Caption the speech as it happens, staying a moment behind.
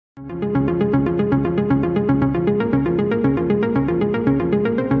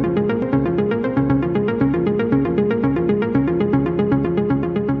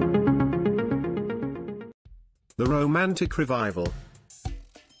Romantic Revival.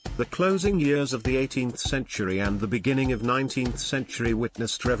 The closing years of the 18th century and the beginning of 19th century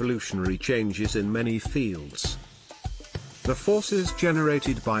witnessed revolutionary changes in many fields. The forces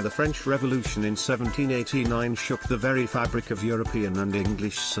generated by the French Revolution in 1789 shook the very fabric of European and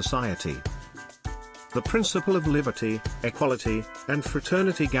English society. The principle of liberty, equality, and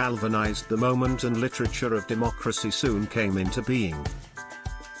fraternity galvanized the moment, and literature of democracy soon came into being.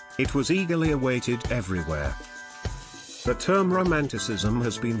 It was eagerly awaited everywhere. The term romanticism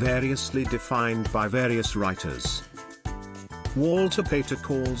has been variously defined by various writers. Walter Pater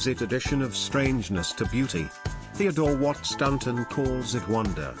calls it addition of strangeness to beauty. Theodore Watts-Dunton calls it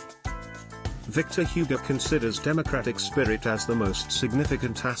wonder. Victor Hugo considers democratic spirit as the most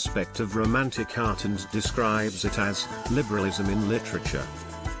significant aspect of romantic art and describes it as liberalism in literature.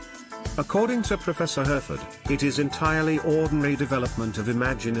 According to Professor Herford, it is entirely ordinary development of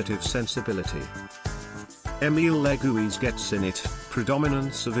imaginative sensibility. Emile Legouis gets in it,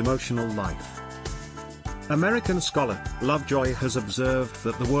 predominance of emotional life. American scholar Lovejoy has observed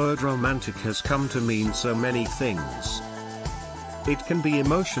that the word romantic has come to mean so many things. It can be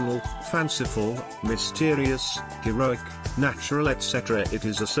emotional, fanciful, mysterious, heroic, natural, etc. It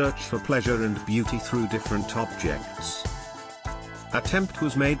is a search for pleasure and beauty through different objects. Attempt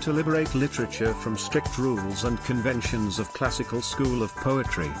was made to liberate literature from strict rules and conventions of classical school of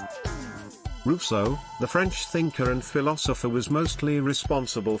poetry. Rousseau, the French thinker and philosopher, was mostly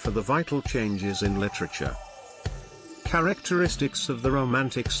responsible for the vital changes in literature. Characteristics of the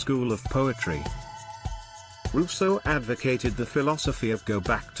Romantic school of poetry. Rousseau advocated the philosophy of go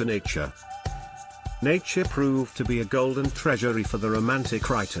back to nature. Nature proved to be a golden treasury for the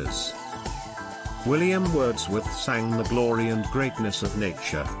Romantic writers. William Wordsworth sang the glory and greatness of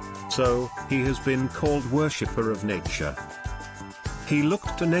nature, so he has been called worshipper of nature. He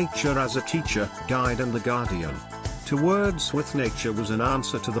looked to nature as a teacher, guide and the guardian. To Wordsworth, nature was an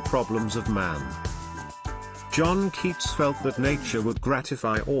answer to the problems of man. John Keats felt that nature would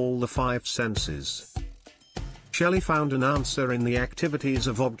gratify all the five senses. Shelley found an answer in the activities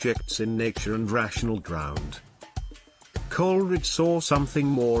of objects in nature and rational ground. Coleridge saw something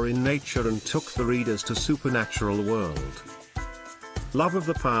more in nature and took the readers to supernatural world. Love of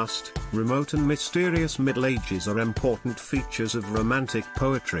the past, remote and mysterious Middle Ages are important features of Romantic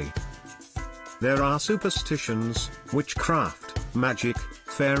poetry. There are superstitions, witchcraft, magic,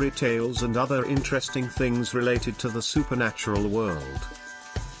 fairy tales and other interesting things related to the supernatural world.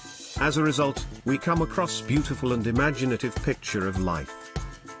 As a result, we come across beautiful and imaginative picture of life.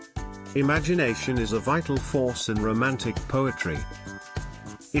 Imagination is a vital force in Romantic poetry.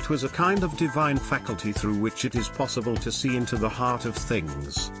 It was a kind of divine faculty through which it is possible to see into the heart of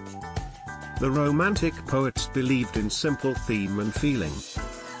things. The Romantic poets believed in simple theme and feeling.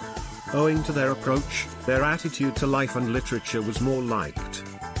 Owing to their approach, their attitude to life and literature was more liked.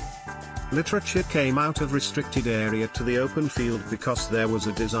 Literature came out of restricted area to the open field because there was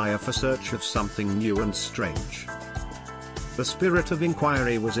a desire for search of something new and strange. The spirit of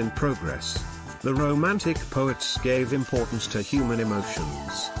inquiry was in progress. The Romantic poets gave importance to human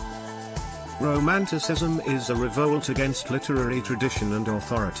emotions. Romanticism is a revolt against literary tradition and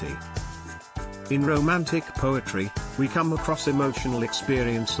authority. In Romantic poetry, we come across emotional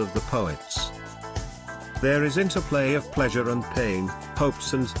experience of the poets. There is interplay of pleasure and pain,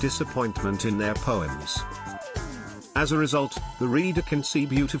 hopes and disappointment in their poems. As a result, the reader can see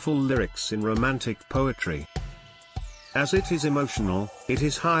beautiful lyrics in Romantic poetry. As it is emotional, it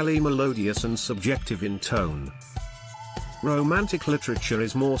is highly melodious and subjective in tone. Romantic literature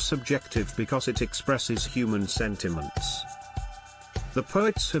is more subjective because it expresses human sentiments. The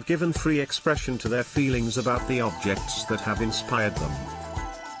poets have given free expression to their feelings about the objects that have inspired them.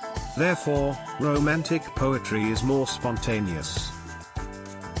 Therefore, Romantic poetry is more spontaneous.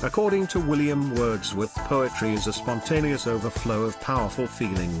 According to William Wordsworth, poetry is a spontaneous overflow of powerful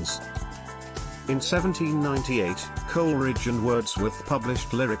feelings. In 1798, Coleridge and Wordsworth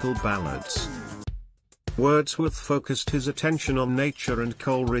published lyrical ballads. Wordsworth focused his attention on nature and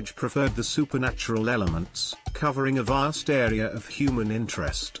Coleridge preferred the supernatural elements, covering a vast area of human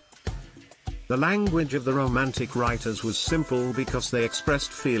interest. The language of the Romantic writers was simple because they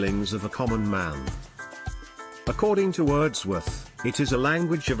expressed feelings of a common man. According to Wordsworth, it is a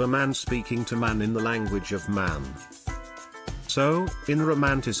language of a man speaking to man in the language of man. So, in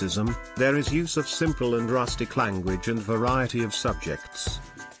Romanticism, there is use of simple and rustic language and variety of subjects.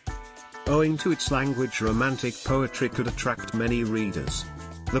 Owing to its language, Romantic poetry could attract many readers.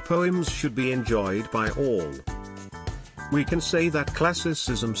 The poems should be enjoyed by all. We can say that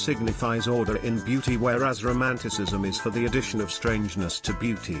classicism signifies order in beauty, whereas Romanticism is for the addition of strangeness to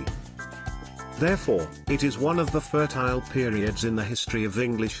beauty. Therefore, it is one of the fertile periods in the history of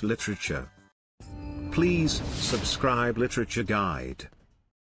English literature. Please subscribe Literature Guide.